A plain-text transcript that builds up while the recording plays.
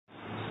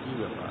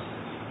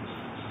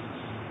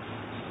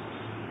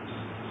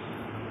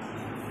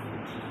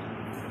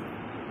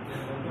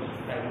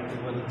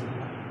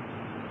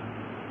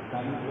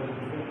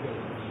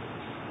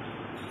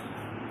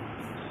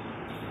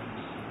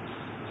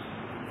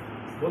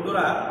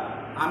বন্ধুরা,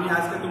 আমি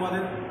আজকে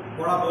তোমাদের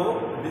পড়াবো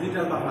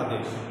ডিজিটাল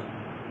বাংলাদেশ।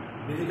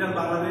 ডিজিটাল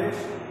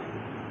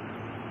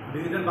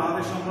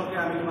বাংলাদেশ সম্পর্কে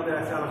আমি তোমাদের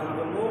আজকে আলোচনা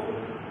করব।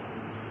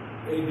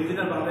 এই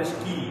ডিজিটাল বাংলাদেশ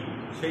কি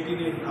সেটি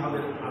নিয়ে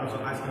আমাদের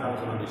আজকের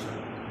আলোচনার বিষয়।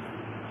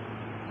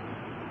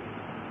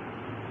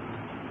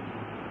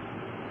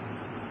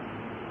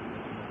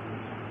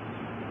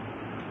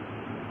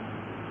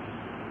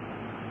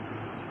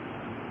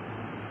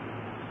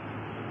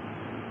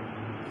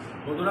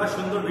 বন্ধুরা,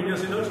 সুন্দর ভিডিও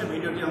ছিল, সেই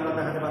ভিডিওটি আমরা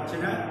দেখাতে পাচ্ছি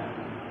না,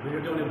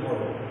 ভিডিওটি অনেক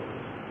বড়।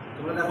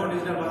 তোমরা দেখো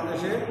ডিজিটাল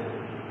বাংলাদেশে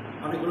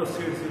অনেকগুলো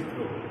চিত্র।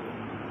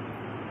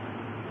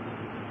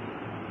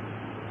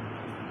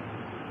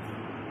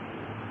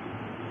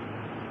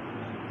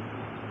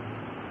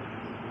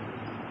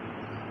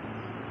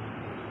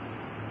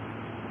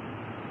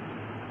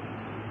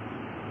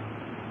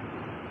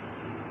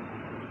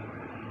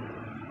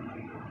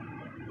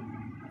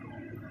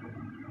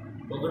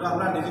 বন্ধুরা,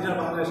 আমরা ডিজিটাল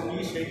বাংলাদেশ কি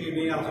সেটি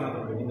নিয়ে আলোচনা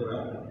করবো। বন্ধুরা,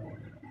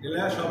 এগুলো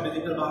সব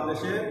ডিজিটাল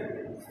বাংলাদেশের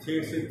স্থির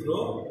চিত্র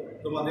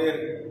তোমাদের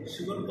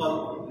শিকড়ফল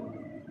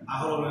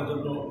আহরণের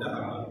জন্য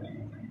দেখানো হবে।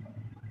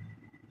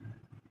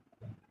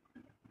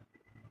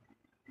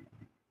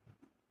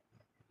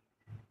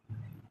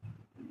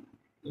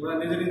 তোমরা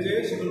নিজে নিজে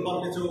শিকড়ফল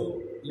কিছু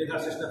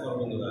লেখার চেষ্টা করো।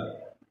 বন্ধুরা,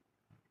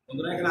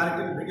 এখানে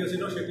আরেকটি ভিডিও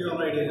ছিল, সেটিও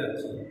আমরা এড়িয়ে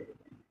যাচ্ছি।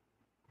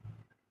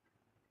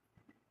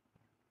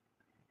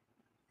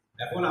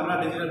 এখন আমরা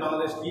ডিজিটাল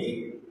বাংলাদেশ কি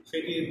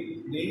সেটি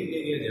নিয়ে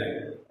এগিয়ে যাই।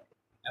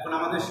 এখন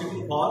আমাদের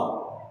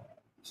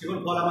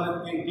শিকড়ফল আমাদের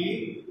তিনটি।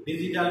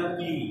 ডিজিটাল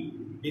কি,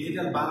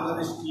 ডিজিটাল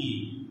বাংলাদেশ কি,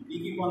 কি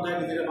কি পন্থায়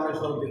ডিজিটাল বাংলাদেশ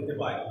স্বরূপ দেখতে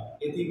পাই,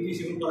 এই তিনটি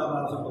শিকড়ফল আমরা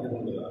আলোচনা করি।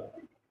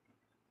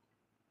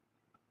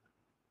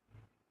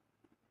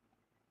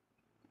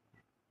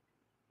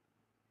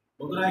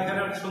 বন্ধুরা, এখানে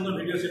একটা সুন্দর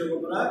ভিডিও ছিল।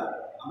 বন্ধুরা,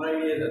 আমরা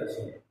এগিয়ে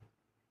যাচ্ছি।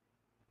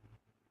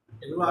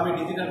 এগুলো আমি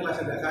ডিজিটাল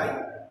ক্লাসে দেখাই,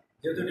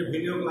 যেহেতু এটি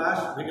ভিডিও ক্লাস,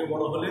 ভিডিও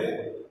বড় হলে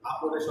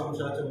আপলোডের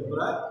সমস্যা হচ্ছে।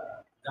 বন্ধুরা,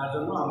 যার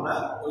জন্য আমরা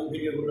ওই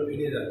ভিডিওগুলো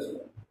এড়িয়ে যাচ্ছি।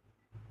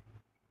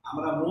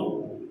 আমরা মূল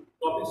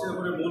টপিক্সের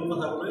উপরে মূল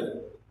কথাগুলোই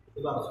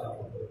আলোচনা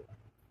করব।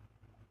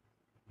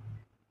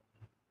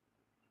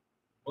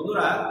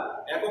 বন্ধুরা,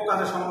 একক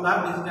কাজের সমাধান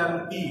ডিজিটাল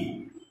কি।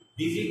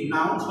 ডিজিট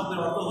নাউন শব্দের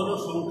অর্থ হলো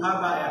সংখ্যা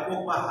বা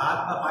একক বা হাত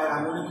বা পায়ের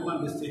আঙুলের পরিমাণ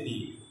বিস্তৃতি।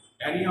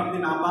 Any of the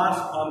numbers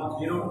from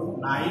 0 to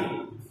 9।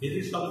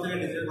 Digit শব্দ থেকে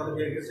ডিজিটাল কথা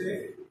বেরিয়ে গেছে।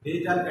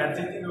 ডিজিটাল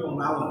অ্যাডজেক্টিভ এবং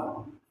নাউন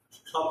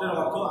শব্দের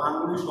অর্থ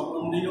আঙুলি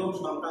সম্বন্ধীয়,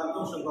 সংক্রান্ত,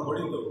 সংখ্যা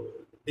গঠিত।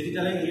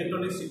 ডিজিটালে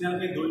ইলেকট্রনিক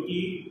সিগন্যালকে দুইটি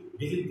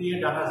ডিজিট দিয়ে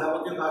ডাটা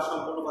যাবতীয় কাজ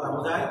সম্পন্ন করা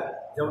বোঝায়,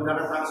 যেমন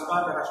ডাটা ট্রান্সফার,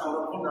 ডাটা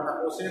সংরক্ষণ, ডাটা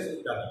প্রসেস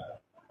ইত্যাদি।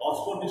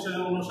 অক্সফোর্ড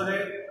ডিকশনারি অনুসারে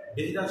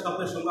ডিজিটাল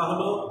শব্দের সংজ্ঞা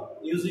হলো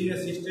using a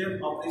system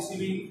of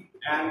receiving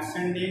and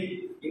sending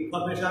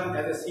information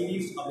as a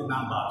series of the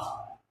numbers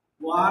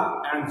 1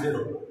 and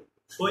 0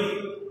 showing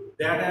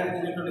that an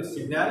electronic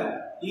signal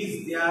is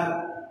there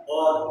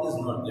or is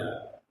not there.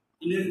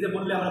 ইংরেজিতে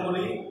বললে আমরা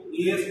বলি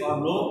yes or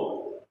no,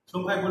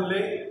 সংখ্যায় বললে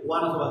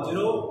 1 অথবা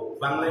 0,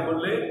 বাংলায়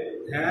বললে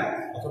হ্যাঁ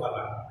অথবা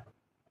না।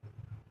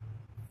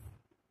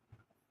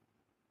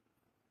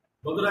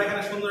 বন্ধুরা,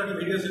 এখানে সুন্দর একটা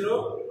ভিডিও ছিল,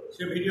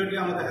 সেই ভিডিওটি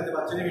আমরা দেখাতে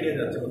পাচ্ছি না, এড়িয়ে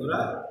যাচ্ছে। বন্ধুরা,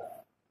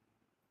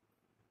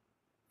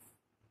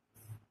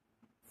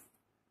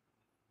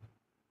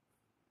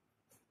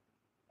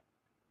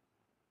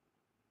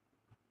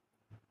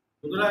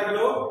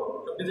 এগুলো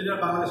ডিজিটাল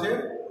বাংলাদেশের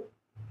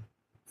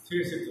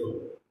স্থির চিত্র।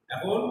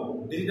 এখন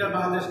ডিজিটাল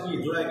বাংলাদেশ কি,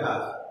 জোড়াই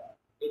কাজ,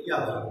 এটি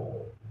আলোচনা করব।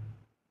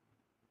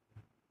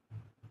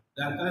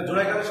 তাহলে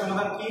জোড়াই কাজের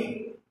সমাধান কি?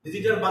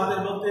 ডিজিটাল বাংলাদেশ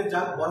বলতে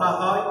যা বলা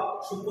হয়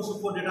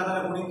সূক্ষ্ম ডেটা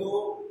দ্বারা গঠিত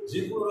যে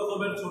কোনো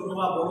রকমের ছোট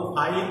বা বড়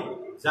ফাইল,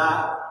 যা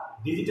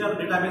ডিজিটাল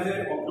ডেটাবেজের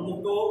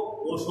অন্তর্ভুক্ত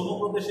ও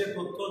সমগ্র দেশের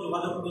তথ্য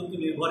যোগাযোগ প্রযুক্তি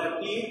নির্ভর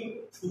একটি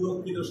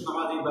সুরক্ষিত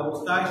সামাজিক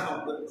ব্যবস্থায়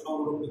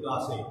সংরক্ষিত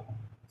আছে,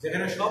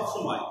 যেখানে সব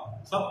সময়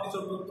সব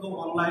কিছুর তথ্য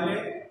অনলাইনে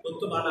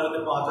তথ্য ভান্ডার হতে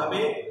পাওয়া যাবে।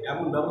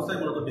 এমন ব্যবস্থায়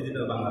মূলত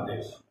ডিজিটাল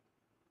বাংলাদেশ।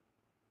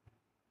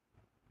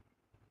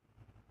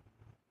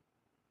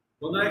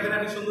 বন্ধুরা, এখানে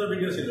একটা সুন্দর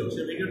ভিডিও ছিল,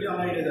 সেই ভিডিওটি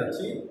আমরা এড়িয়ে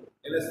যাচ্ছি।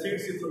 এটা স্থির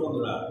চিত্র।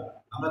 বন্ধুরা,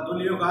 আমরা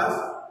দলীয় কাজ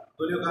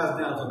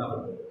নিয়ে আলোচনা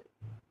করব।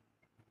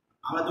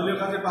 আমরা দলীয়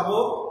কাজে পাবো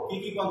কি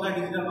কি পন্থায়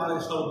ডিজিটাল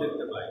বাংলাদেশ স্বরূপ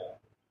দেখতে পাই।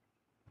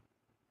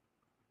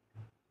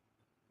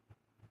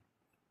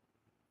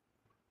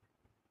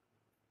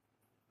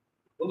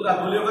 বন্ধুরা,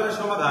 দলীয় কাজের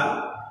সমাধান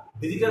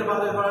ডিজিটাল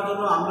বাংলাদেশ করার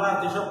জন্য আমরা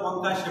যেসব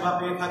পন্থায় সেবা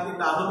পেয়ে থাকি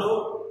তা হলো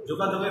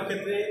যোগাযোগের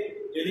ক্ষেত্রে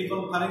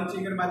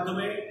টেলিকনফারেন্সিং এর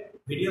মাধ্যমে,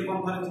 ভিডিও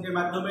কনফারেন্সিং এর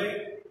মাধ্যমে,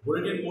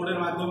 বুলেটিন বোর্ডের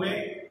মাধ্যমে,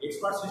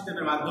 এক্সপার্ট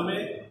সিস্টেমের মাধ্যমে,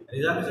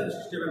 রিজার্ভেশন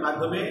সিস্টেমের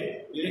মাধ্যমে,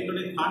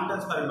 ইলেকট্রনিক ফান্ড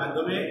ট্রান্সফারের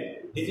মাধ্যমে,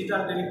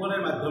 ডিজিটাল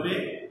টেলিফোনের মাধ্যমে,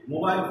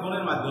 মোবাইল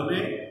ফোনের মাধ্যমে,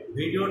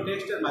 ভিডিও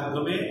টেক্সটের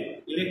মাধ্যমে,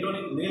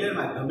 ইলেকট্রনিক মেলের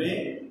মাধ্যমে,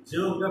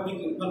 জিওগ্রাফিক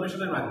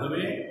ইনফরমেশনের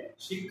মাধ্যমে,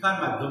 শিক্ষার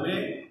মাধ্যমে,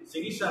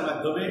 চিকিৎসার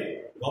মাধ্যমে,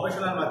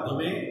 গবেষণার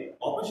মাধ্যমে,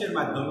 অফিসের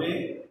মাধ্যমে,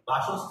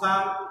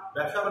 বাসস্থান,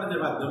 ব্যবসা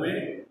বাণিজ্যের মাধ্যমে,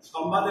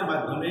 সংবাদের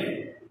মাধ্যমে,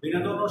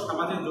 বিনোদন ও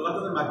সামাজিক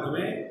যোগাযোগের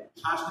মাধ্যমে,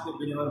 সাংস্কৃতিক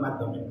বিনিময়ের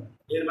মাধ্যমে।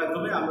 এর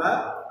মাধ্যমে আমরা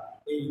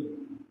এই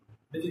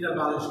ডিজিটাল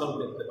বাংলাদেশ স্বরূপ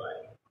দেখতে পাই।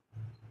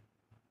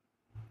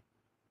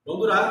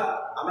 বন্ধুরা,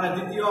 আমরা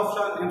দ্বিতীয়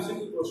অপশন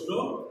এমসিকিউ প্রশ্ন,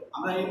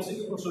 আমরা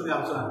এমসিকিউ প্রশ্ন নিয়ে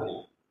আলোচনা করি।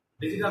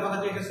 ডিজিটাল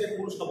কথাটি এসেছে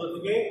কোন শব্দ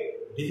থেকে?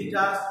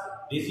 ডিজিটাস,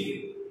 ডিজিট,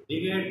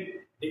 ডিগেট,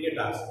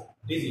 ডিগেটাস।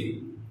 ডিজিট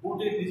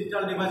কোনটি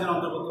ডিজিটাল ডিভাইসের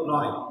অন্তর্ভুক্ত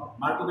নয়?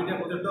 মাল্টিমিডিয়া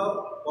প্রজেক্টর,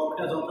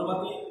 কম্পিউটার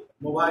যন্ত্রপাতি,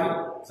 মোবাইল,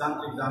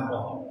 যান্ত্রিক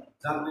যানবাহন।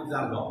 যান্ত্রিক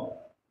যানবাহন।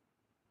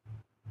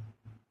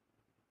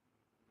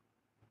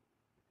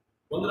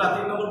 বন্ধুরা,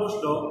 3 নম্বর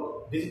প্রশ্ন,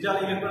 ডিজিটাল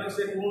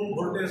ইলেকট্রনিক্সে কোন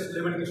ভোল্টেজ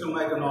লেভেলটি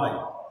সংজ্ঞায়িত নয়?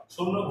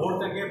 0 ভোল্ট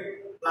থেকে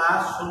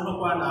প্লাস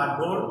 0.8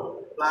 ভোল্ট,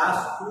 প্লাস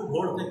 2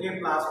 ভোল্ট থেকে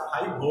প্লাস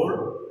 5 ভোল্ট,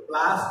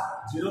 প্লাস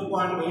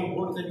 0.8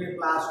 ভোল্ট থেকে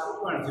প্লাস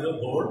 2.0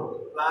 ভোল্ট,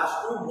 প্লাস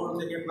 2 ভোল্ট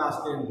থেকে প্লাস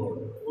 10 ভোল্ট।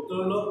 উত্তর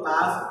হলো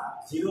প্লাস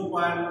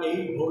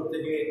 0.8 ভোল্ট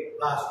থেকে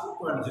প্লাস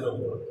 2.0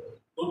 ভোল্ট।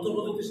 তথ্য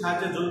প্রযুক্তির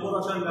সাহায্যে জৈব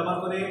রসায়ন ব্যবহার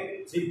করে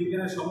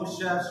জীববিজ্ঞানের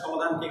সমস্যার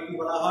সমাধানকে কি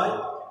বলা হয়?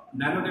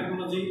 Nano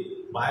technology,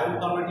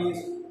 bioinformatics,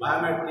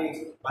 biometrics,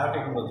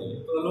 biotechnology.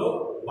 উত্তর হলো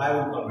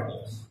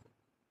বায়োইনফরমেটিক্স।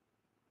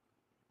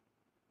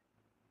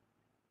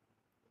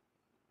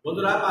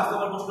 বন্ধুরা, 5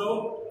 নম্বর প্রশ্ন,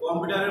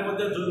 কম্পিউটারের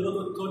মধ্যে জৈব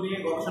তথ্য নিয়ে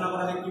গবেষণা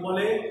করাকে কি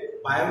বলে?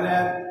 Bio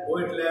lab,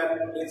 wait lab,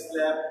 x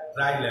lab,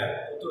 dry lab.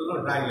 উত্তর হলো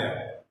ড্রাই ল্যাব।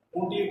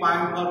 কোনটি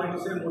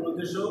বায়োইনফরমেটিক্সের মূল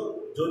উদ্দেশ্য?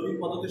 জৈবিক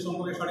পদ্ধতি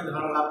সম্পর্কে সঠিক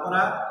ধারণা লাভ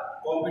করা,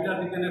 কম্পিউটার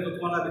বিজ্ঞানের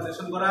তথ্যমালা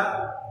বিশ্লেষণ করা,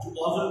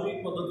 অজৈবিক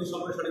পদ্ধতি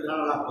সম্পর্কে সঠিক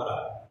ধারণা লাভ করা।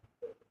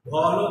 ঘ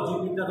হলো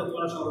জীববিদ্যা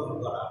তথ্যমালা সংরক্ষণ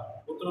করা।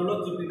 উত্তর হলো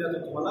জীববিদ্যা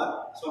তথ্যমালা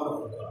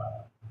সংরক্ষণ করা।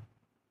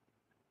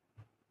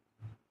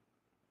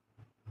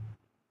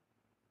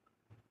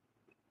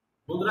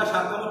 বন্ধুরা,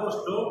 7 নম্বর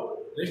প্রশ্ন,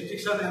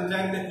 রেস্ট্রিকশন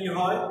এনজাইম দিয়ে কি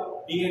হয়?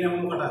 ডিএনএ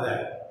অণু কাটা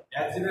যায়।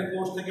 এক জীবের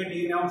কোষ থেকে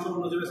ডিএনএ অংশ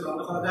অন্য জীবে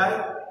স্থানান্তর করা যায়।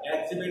 এক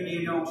জীবের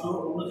ডিএনএ অংশ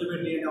অন্য জীবের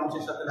ডিএনএ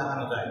অংশের সাথে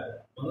লাগানো যায়।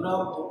 বন্ধুরা,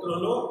 উত্তর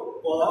হলো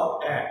ক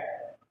 1।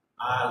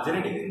 আর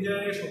জেনেটিক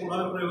ইঞ্জিনিয়ারিং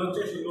সফলভাবে প্রয়োগ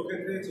হচ্ছে শিল্প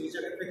ক্ষেত্রে, চিকিৎসা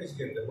ক্ষেত্রে, কৃষি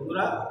ক্ষেত্রে।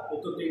 বন্ধুরা,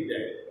 উত্তর 3টে।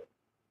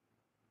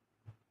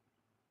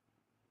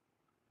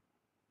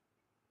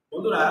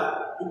 বন্ধুরা,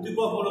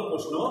 উদ্দীপকমূলক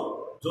প্রশ্ন,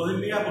 জহির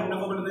মিয়া বন্যা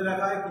কবলিত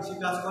এলাকায় কৃষি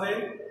কাজ করেন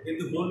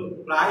কিন্তু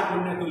প্রায়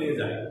বন্যায় তলিয়ে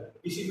যায়।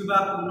 কৃষি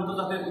বিভাগ উন্নত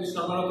জাতের বীজ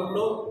সরবরাহ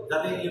করলো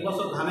যাতে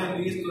এবছর ধানের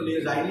বীজ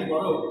তলিয়ে যায়নি,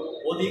 বরং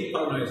অধিক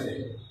ফলন হয়েছে।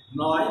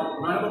 9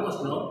 নম্বর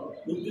প্রশ্ন,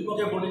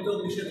 উদ্দীপকে বর্ণিত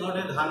বিশেষ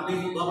ধরনের ধান বীজ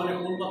উদ্ভাবনে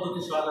কোন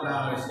পদ্ধতির সহায়তা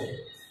নেওয়া হয়েছে?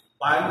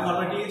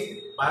 Bioinformatics,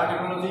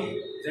 biotechnology,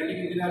 genetic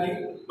engineering,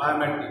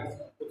 biometrics.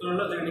 উত্তর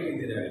হলো জেনেটিক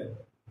ইঞ্জিনিয়ারিং।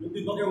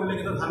 উদ্দীপকে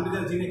উল্লেখিত ধান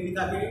বীজের জিনে কি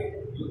থাকে?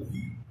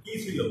 কি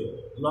ছিল?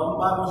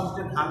 লম্বা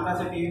বৈশিষ্ট্যের ধান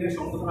গাছে ডিএনএ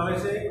সংযুক্ত করা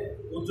হয়েছে,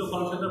 উচ্চ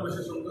ফলনশীলতা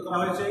বৈশিষ্ট্য সংযুক্ত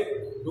করা হয়েছে,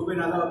 ডুবে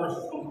না যাওয়ার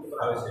বৈশিষ্ট্য সংযুক্ত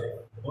করা হয়েছে।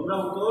 বন্ধুরা,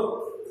 উত্তর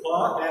খ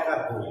 1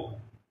 আর 2।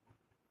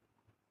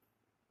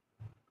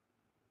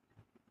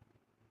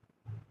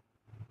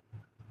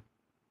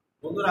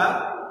 বন্ধুরা,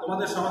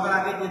 তোমাদের সমাধান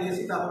আগে দিয়ে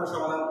দিয়েছি, তারপরে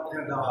সমাধান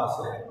এখানে দেওয়া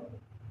আছে।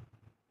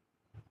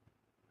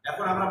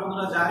 এখন আমরা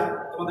বন্ধুরা যাই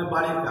তোমাদের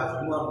বাড়ির কাজ,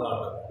 হোমওয়ার্ক দেওয়ার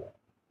জন্য।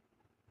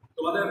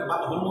 তোমাদের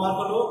হোমওয়ার্ক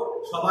হলো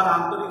সবার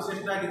আন্তরিক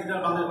চেষ্টায় ডিজিটাল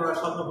বাংলা করার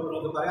স্বপ্ন পূরণ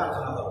হতে পারে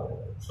আলোচনা করো।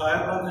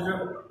 সহায়ক হিসেবে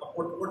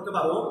করতে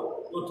পারো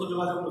তথ্য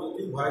যোগাযোগ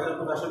প্রযুক্তি, ভয়েসের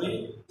প্রকাশনী,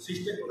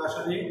 সিস্টেম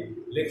প্রকাশনী,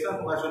 লেকচার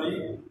প্রকাশনী,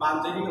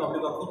 পাঞ্জেরি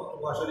অভিজ্ঞ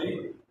প্রকাশনী,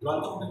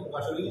 গ্রন্থপত্র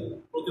প্রকাশনী,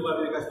 প্রতিভা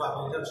বিকাশ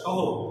পাবলিকেশন সহ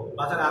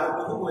বাজারে আরো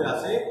বহু বই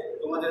আছে।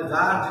 তোমাদের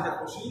যার যেটা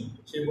খুশি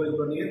সেই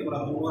বইগুলো নিয়ে তোমরা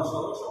হোমওয়ার্ক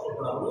সহ সকল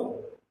পড়াগুলো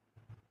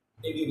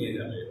এগিয়ে নিয়ে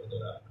যাবে।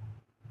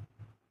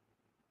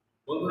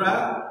 বন্ধুরা,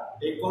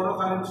 এই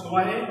করোনাকালীন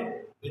সময়ে,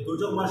 এই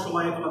দুর্যোগময়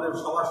সময়ে তোমাদের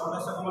সবার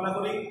সুস্বাস্থ্য কামনা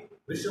করি,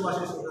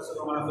 বিশ্ববাসীর সুস্বাস্থ্য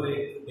কামনা করে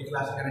এই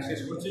ক্লাস এখানে শেষ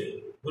করছি।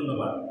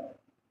 ধন্যবাদ।